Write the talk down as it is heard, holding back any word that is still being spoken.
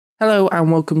Hello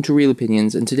and welcome to Real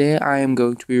Opinions, and today I am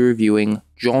going to be reviewing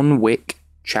John Wick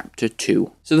Chapter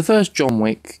 2. So the first John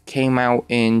Wick came out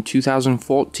in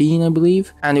 2014, I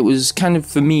believe, and it was kind of,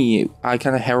 for me, I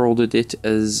kind of heralded it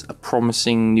as a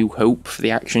promising new hope for the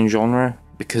action genre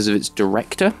because of its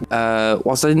director.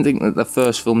 Whilst I didn't think that the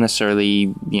first film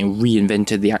necessarily,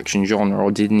 reinvented the action genre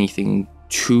or did anything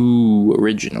too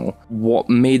original, what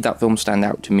made that film stand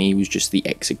out to me was just the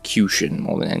execution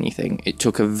more than anything. It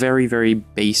took a very, very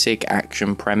basic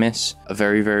action premise, a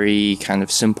very, very kind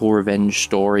of simple revenge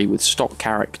story with stock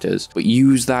characters, but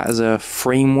used that as a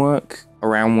framework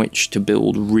around which to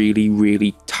build really,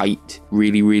 really tight,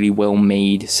 really, really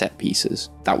well-made set pieces.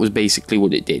 That was basically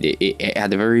what it did. It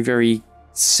had a very, very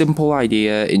simple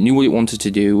idea. It knew what it wanted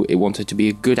to do. It wanted to be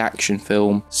a good action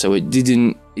film, so it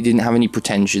didn't have any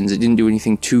pretensions. It didn't do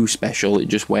anything too special. It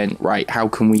just went, right, how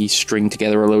can we string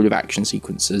together a load of action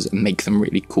sequences and make them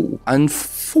really cool? And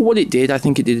for what it did, I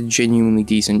think it did a genuinely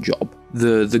decent job.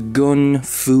 The gun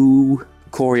fu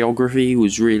choreography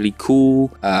was really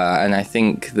cool, and I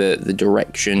think that the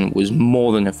direction was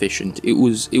more than efficient. It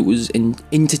was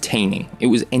entertaining. It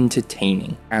was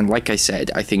entertaining, and like I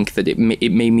said, I think that it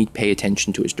made me pay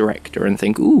attention to its director and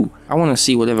think, ooh, I want to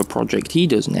see whatever project he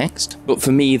does next. But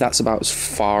for me, that's about as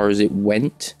far as it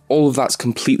went. All of that's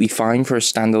completely fine for a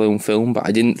standalone film, but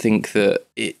I didn't think that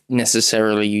it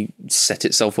necessarily set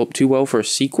itself up too well for a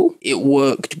sequel. It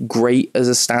worked great as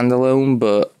a standalone,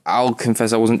 but I'll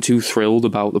confess I wasn't too thrilled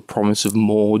about the promise of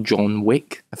more John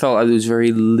Wick. I felt like there was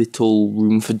very little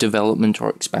room for development or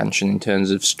expansion in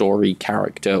terms of story,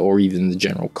 character, or even the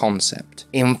general concept.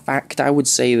 In fact, I would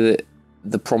say that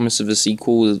the promise of a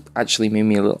sequel actually made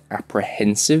me a little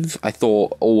apprehensive. I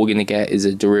thought all we're going to get is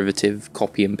a derivative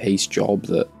copy and paste job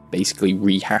that basically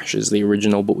rehashes the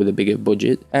original but with a bigger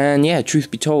budget. And yeah,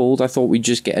 truth be told, I thought we'd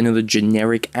just get another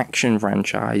generic action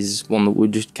franchise, one that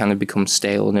would just kind of become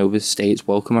stale and overstay its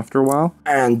welcome after a while.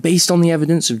 And based on the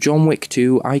evidence of John Wick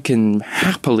 2, I can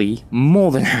happily,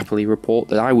 more than happily, report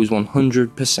that I was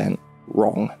 100%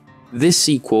 wrong. This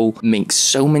sequel makes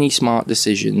so many smart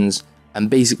decisions and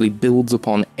basically builds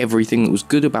upon everything that was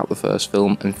good about the first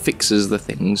film and fixes the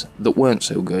things that weren't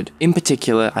so good. In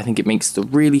particular, I think it makes the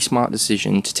really smart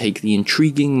decision to take the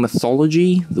intriguing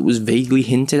mythology that was vaguely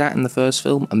hinted at in the first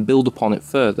film and build upon it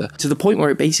further, to the point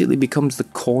where it basically becomes the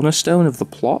cornerstone of the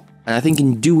plot. And I think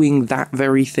in doing that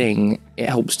very thing, it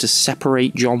helps to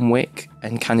separate John Wick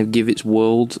and kind of give its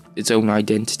world its own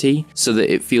identity so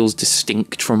that it feels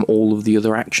distinct from all of the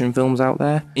other action films out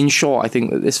there. In short, I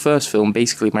think that this first film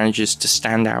basically manages to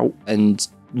stand out and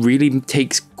really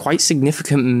takes quite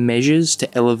significant measures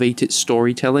to elevate its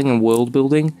storytelling and world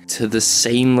building to the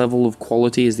same level of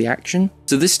quality as the action.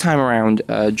 So this time around,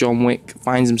 John Wick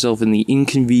finds himself in the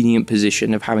inconvenient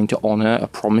position of having to honor a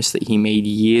promise that he made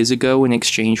years ago in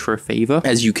exchange for a favor.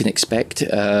 As you can expect,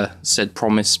 said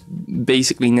promise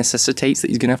basically necessitates that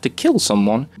he's going to have to kill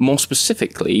someone. More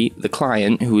specifically, the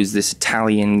client, who is this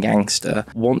Italian gangster,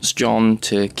 wants John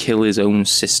to kill his own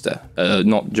sister.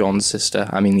 Not John's sister,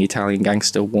 I mean the Italian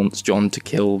gangster wants John to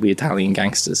kill the Italian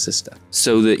gangster's sister,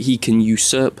 so that he can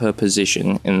usurp her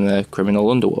position in the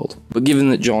criminal underworld. But given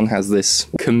that John has this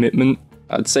commitment,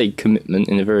 I'd say commitment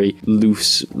in a very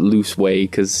loose way,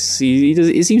 because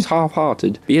he seems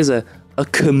half-hearted. He has a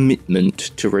commitment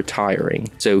to retiring,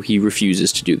 so he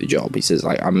refuses to do the job. He says,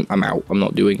 like, I'm out, I'm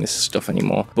not doing this stuff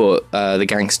anymore. But the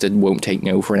gangster won't take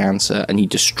no for an answer, and he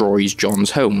destroys John's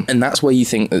home. And that's where you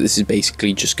think that this is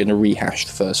basically just going to rehash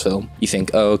the first film. You think,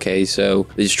 oh, okay, so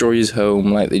they destroyed his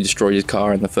home like they destroyed his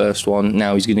car in the first one.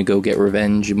 Now he's going to go get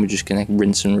revenge, and we're just going to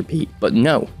rinse and repeat. But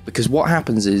no, because what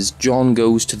happens is John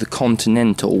goes to the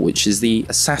Continental, which is the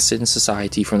assassin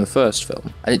society from the first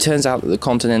film. And it turns out that the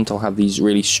Continental have these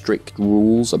really strict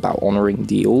rules about honoring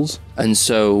deals, and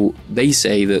so they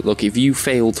say that, look, if you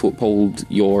fail to uphold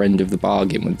your end of the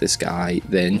bargain with this guy,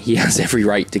 then he has every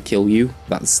right to kill you.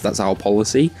 That's our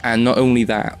policy. And not only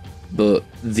that, but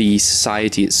the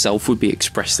society itself would be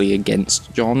expressly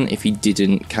against John if he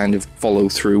didn't kind of follow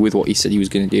through with what he said he was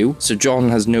going to do. So John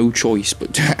has no choice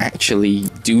but to actually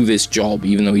do this job,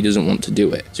 even though he doesn't want to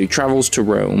do it. So he travels to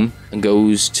Rome and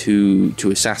goes to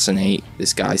assassinate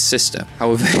this guy's sister.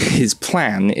 However, his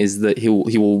plan is that he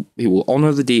will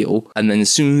honor the deal, and then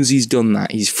as soon as he's done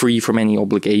that, he's free from any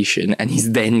obligation, and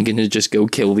he's then gonna just go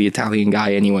kill the Italian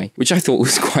guy anyway, which I thought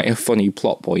was quite a funny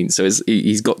plot point. So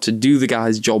he's got to do the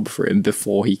guy's job for him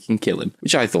before he can kill him,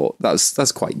 which I thought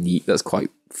that's quite neat. That's quite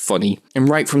funny. And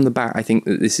right from the bat, I think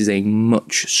that this is a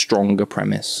much stronger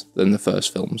premise than the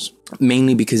first films.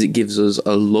 Mainly because it gives us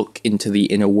a look into the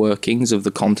inner workings of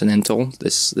the Continental,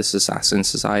 this assassin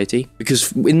society.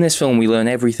 Because in this film, we learn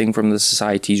everything from the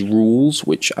society's rules,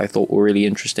 which I thought were really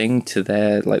interesting, to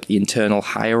their, like, the internal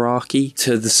hierarchy,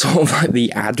 to the sort of, like,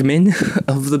 the admin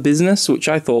of the business, which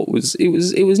I thought was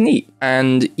neat.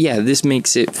 And yeah, this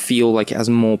makes it feel like it has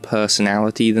more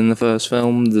personality than the first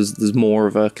film. There's more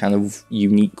of a kind of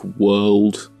unique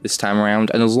world this time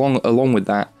around, and along with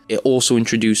that, it also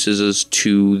introduces us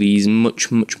to these much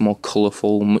more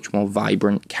colourful, much more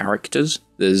vibrant characters.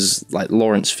 There's, like,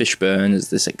 Lawrence Fishburne as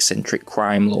this eccentric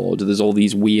crime lord. There's all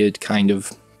these weird kind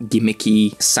of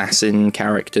gimmicky assassin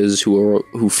characters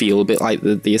who feel a bit like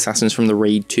the assassins from the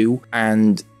Raid 2,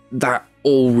 and that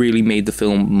all really made the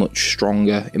film much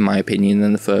stronger, in my opinion,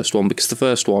 than the first one, because the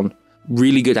first one,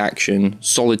 really good action,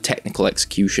 solid technical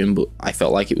execution, but I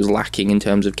felt like it was lacking in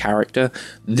terms of character.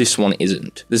 This one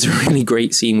isn't. There's a really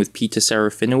great scene with Peter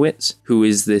Serafinowicz, who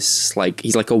is this, like,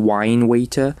 he's like a wine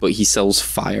waiter, but he sells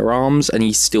firearms, and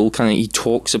he still he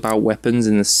talks about weapons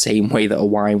in the same way that a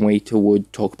wine waiter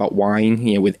would talk about wine,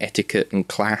 you know, with etiquette and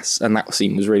class, and that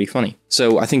scene was really funny.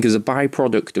 So I think as a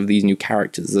byproduct of these new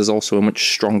characters, there's also a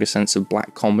much stronger sense of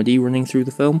black comedy running through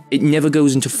the film. It never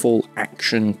goes into full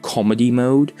action comedy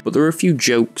mode, but there are a few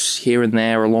jokes here and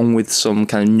there, along with some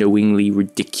kind of knowingly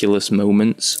ridiculous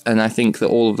moments, and I think that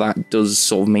all of that does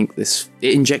sort of make this,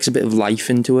 it injects a bit of life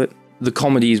into it. The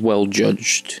comedy is well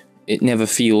judged. It never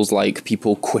feels like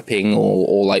people quipping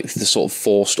or like the sort of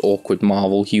forced awkward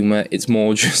Marvel humour. It's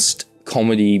more just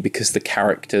comedy because the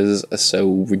characters are so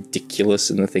ridiculous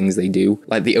in the things they do.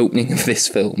 Like the opening of this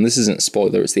film, this isn't a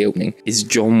spoiler, it's the opening, is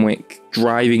John Wick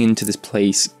driving into this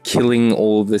place, killing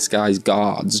all of this guy's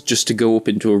guards just to go up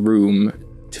into a room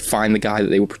to find the guy that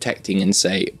they were protecting and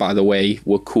say, by the way,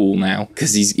 we're cool now,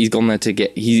 because he's gone there to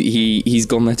get he's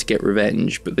gone there to get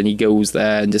revenge. But then he goes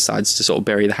there and decides to sort of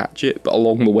bury the hatchet, but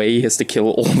along the way he has to kill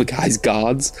all the guy's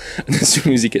guards, and as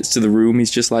soon as he gets to the room he's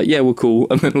just like, yeah, we're cool,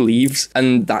 and then leaves.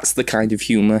 And that's the kind of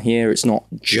humor here. It's not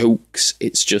jokes,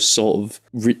 it's just sort of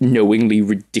knowingly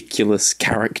ridiculous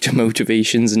character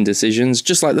motivations and decisions,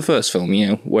 just like the first film, you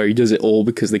know, where he does it all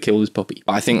because they killed his puppy.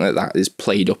 But I think that is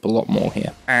played up a lot more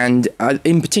here. And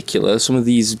in particular, some of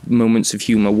these moments of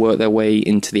humor work their way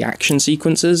into the action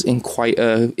sequences in quite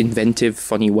a inventive,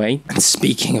 funny way. And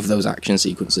speaking of those action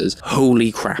sequences,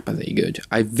 holy crap, are they good.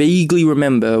 I vaguely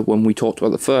remember when we talked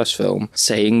about the first film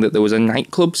saying that there was a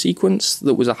nightclub sequence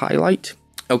that was a highlight.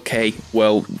 Okay,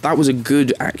 well, that was a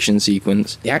good action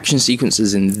sequence. The action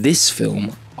sequences in this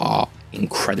film are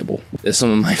incredible. They're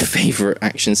some of my favourite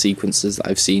action sequences that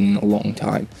I've seen in a long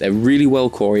time. They're really well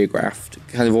choreographed,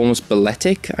 kind of almost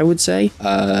balletic, I would say.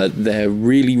 They're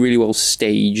really well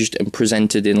staged and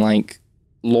presented in, like,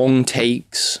 long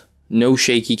takes, no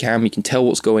shaky cam, you can tell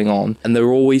what's going on, and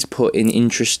they're always put in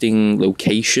interesting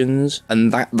locations,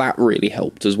 and that really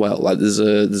helped as well. Like there's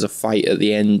a fight at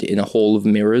the end in a Hall of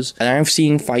Mirrors, and I've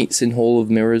seen fights in Hall of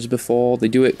Mirrors before. They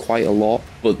do it quite a lot,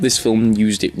 but this film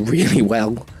used it really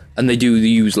well. And they do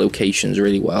use locations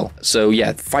really well. So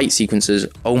yeah, fight sequences,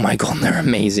 oh my god, they're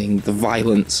amazing. The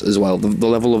violence as well, the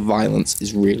level of violence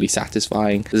is really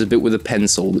satisfying. There's a bit with a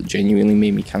pencil that genuinely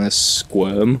made me kind of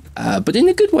squirm. But in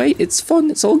a good way, it's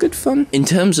fun, it's all good fun. In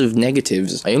terms of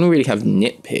negatives, I only really have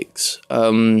nitpicks.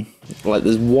 Like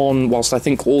there's one, whilst I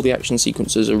think all the action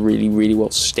sequences are really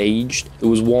well staged, there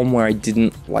was one where I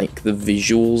didn't like the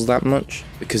visuals that much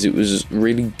because it was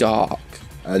really dark,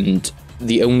 and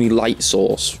the only light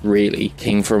source really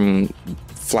came from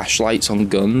flashlights on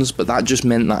guns, but that just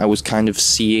meant that I was kind of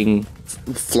seeing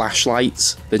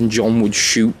flashlights, then John would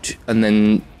shoot, and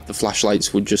then the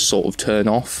flashlights would just sort of turn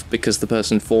off because the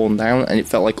person fallen down, and it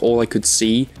felt like all I could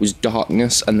see was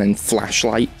darkness and then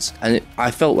flashlights, and I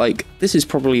felt like this is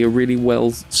probably a really well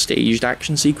staged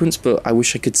action sequence, but I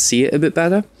wish I could see it a bit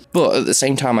better. But at the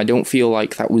same time, I don't feel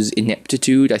like that was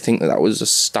ineptitude. I think that was a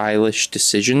stylish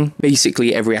decision.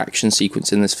 Basically, every action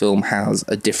sequence in this film has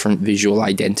a different visual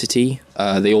identity.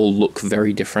 They all look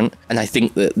very different. And I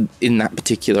think that in that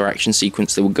particular action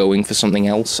sequence, they were going for something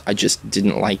else. I just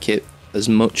didn't like it as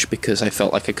much because I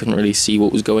felt like I couldn't really see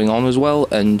what was going on as well.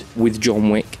 And with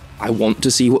John Wick, I want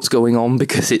to see what's going on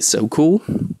because it's so cool.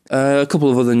 A couple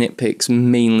of other nitpicks,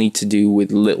 mainly to do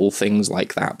with little things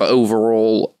like that. But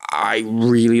overall, I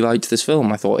really liked this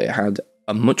film. I thought it had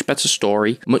a much better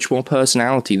story, much more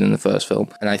personality than the first film,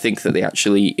 and I think that they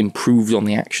actually improved on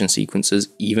the action sequences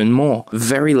even more.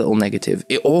 Very little negative.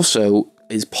 It also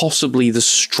is possibly the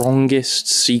strongest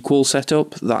sequel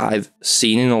setup that I've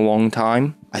seen in a long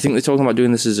time. I think they're talking about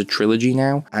doing this as a trilogy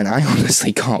now, and I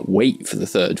honestly can't wait for the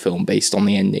third film based on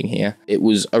the ending here. It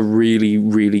was a really,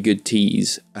 really good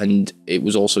tease, and it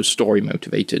was also story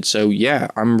motivated. So yeah,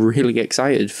 I'm really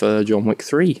excited for John Wick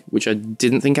 3, which I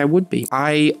didn't think I would be.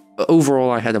 Overall,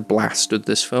 I had a blast with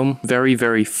this film. Very,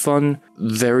 very fun.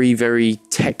 Very, very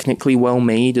technically well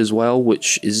made as well,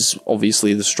 which is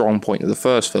obviously the strong point of the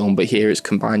first film, but here it's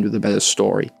combined with a better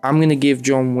story. I'm going to give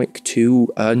John Wick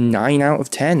 2 a 9 out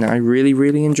of 10. I really,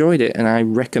 really enjoyed it, and I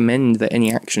recommend that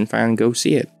any action fan go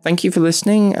see it. Thank you for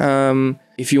listening.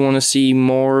 If you want to see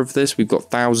more of this, we've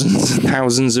got thousands and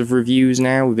thousands of reviews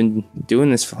now. We've been doing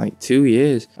this for like 2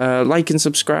 years. Like and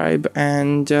subscribe,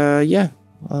 and yeah.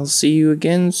 I'll see you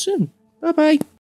again soon. Bye-bye.